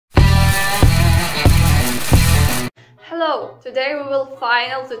Hello! Today we will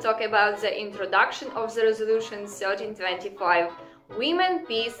finally talk about the introduction of the Resolution 1325, Women,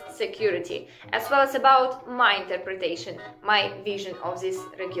 Peace, Security, as well as about my interpretation, my vision of this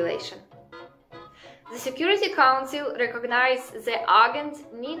regulation. The Security Council recognizes the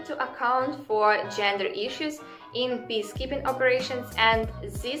urgent need to account for gender issues in peacekeeping operations, and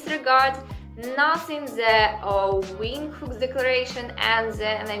this regard nothing the Windhoek Declaration and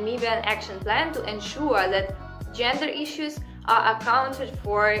the Namibian Action Plan to ensure that gender issues are accounted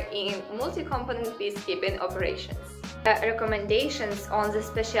for in multi-component peacekeeping operations. The recommendations on the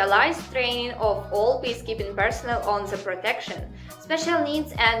specialized training of all peacekeeping personnel on the protection, special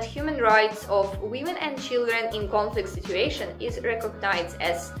needs and human rights of women and children in conflict situations is recognized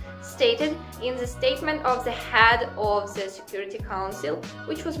as stated in the statement of the head of the Security Council,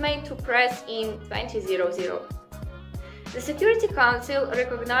 which was made to press in 2000. The Security Council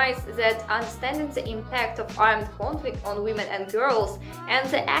recognized that understanding the impact of armed conflict on women and girls and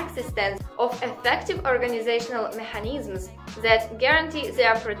the existence of effective organizational mechanisms that guarantee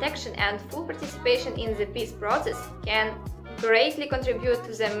their protection and full participation in the peace process can greatly contribute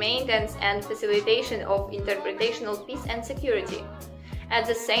to the maintenance and facilitation of interpretational peace and security. At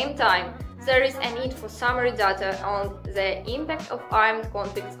the same time, there is a need for summary data on the impact of armed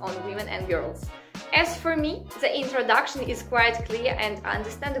conflicts on women and girls. As for me, the introduction is quite clear and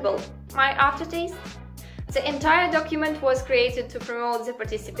understandable. My aftertaste? The entire document was created to promote the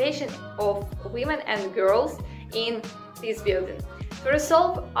participation of women and girls in peace building. To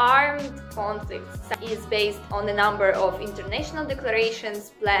resolve armed conflicts is based on a number of international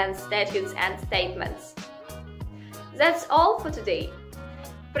declarations, plans, statutes and statements. That's all for today.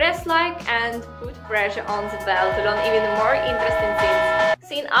 Press like and put pressure on the bell to learn even more interesting things.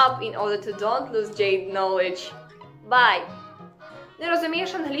 Sign up in order to don't lose jade knowledge. Bye! Не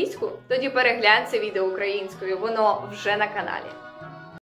розумієш англійську? Тоді переглянь це відео українською, воно вже на каналі.